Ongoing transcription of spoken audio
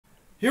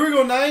Here we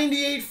go,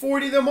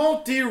 9840, the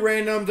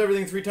multi-randoms,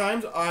 everything 3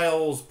 times.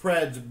 Isles,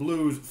 Preds,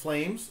 Blues,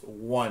 Flames.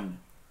 1,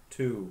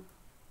 2,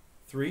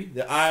 3.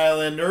 The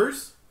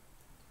Islanders.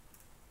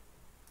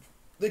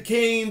 The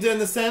Canes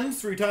and the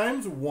Sens, 3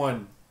 times.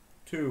 1,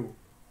 2,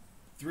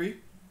 3.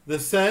 The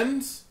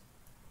Sens.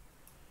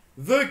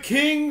 The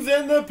Kings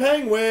and the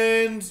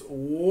Penguins.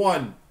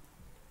 1,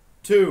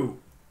 2,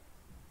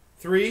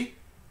 3.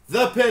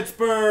 The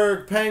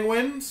Pittsburgh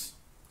Penguins.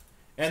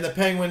 And the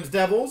Penguins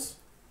Devils.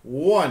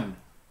 1,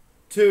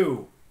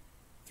 2,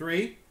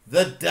 3.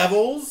 The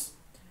Devils.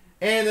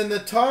 And in the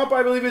top,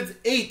 I believe it's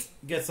 8.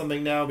 Get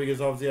something now because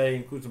obviously I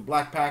include some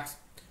black packs.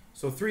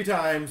 So 3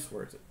 times.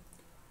 Where is it?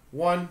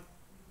 1,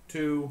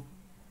 2,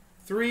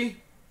 3.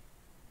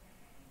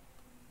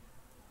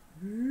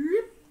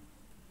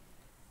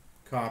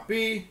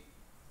 Copy.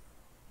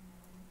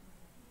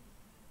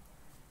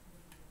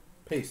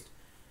 Paste.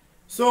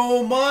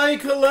 So my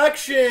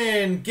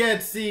collection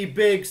gets the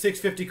big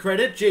 650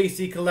 credit.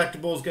 JC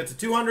Collectibles gets a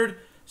 200.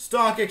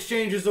 Stock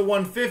Exchange is a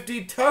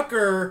 150.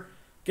 Tucker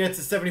gets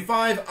a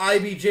 75.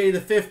 IBJ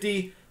the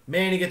 50.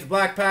 Manny gets a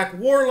black pack.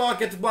 Warlock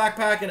gets a black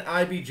pack. And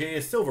IBJ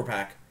a silver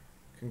pack.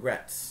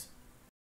 Congrats.